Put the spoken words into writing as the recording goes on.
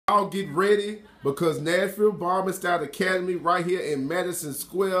Y'all get ready because Nashville Barber Style Academy right here in Madison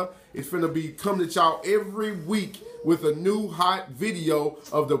Square is finna be coming to y'all every week with a new hot video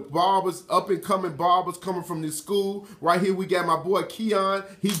of the barbers, up and coming barbers coming from this school. Right here we got my boy Keon,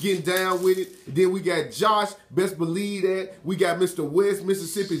 he getting down with it. Then we got Josh, best believe that. We got Mr. West,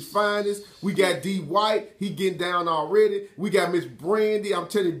 Mississippi's finest. We got D White, he getting down already. We got Miss Brandy, I'm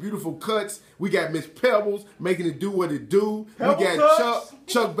telling you, beautiful cuts. We got Miss Pebbles making it do what it do. Pebble we got cuts.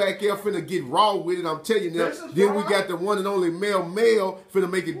 Chuck back there finna get raw with it, I'm telling you now. Then we got the one and only Mel finna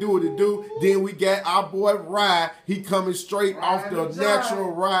make it do what it do. Then we got our boy Rye, he coming straight off the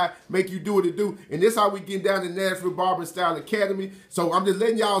natural Rye, make you do what it do. And this how we getting down to Nashville Barber Style Academy. So I'm just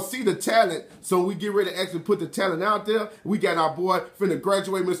letting y'all see the talent. So we get ready to actually put the talent out there. We got our boy finna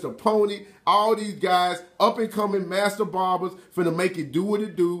graduate, Mr. Pony. All these guys, up and coming master barbers, finna make it do what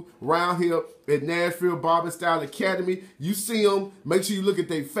it do around here at Nashville Barber Style Academy. You see them, make sure you look at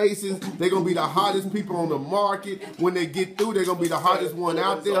their faces. They're gonna be the hottest people on the market. When they get through, they're gonna be the hottest one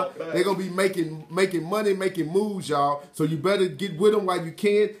out there. They're gonna be making money, making moves, y'all. So you better get with them while you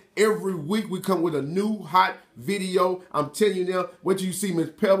can. Every week we come with a new hot video. I'm telling you now, what you see Miss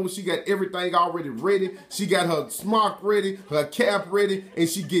Pebbles, she got everything already ready. She got her smock ready, her cap ready, and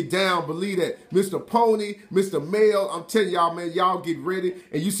she get down, believe that. Mr. Pony, Mr. Mel, I'm telling y'all, man, y'all get ready.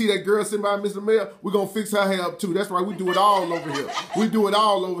 And you see that girl sitting by Mr. Mel, we're gonna fix her hair up too. That's right, we do it all over here. We do it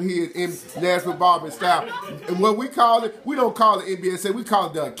all over here in Nashville Barber Style. And what we call it, we don't call it NBSA, we call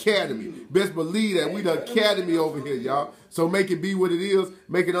it the Academy. Best believe that, we the Academy over here, y'all. So make it be what it is,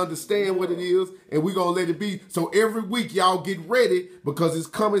 make it understand what it is, and we're going to let it be. So every week, y'all get ready because it's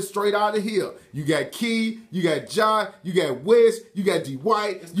coming straight out of here. You got Key, you got Josh, you got West, you got D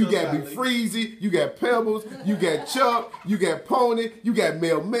White, you got B Freezy, you got Pebbles, you got Chuck, you got Pony, you got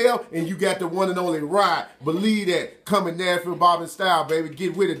Mel, and you got the one and only Rye. Believe that. Coming Nashville Barber Style, baby.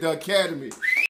 Get with it, the Academy.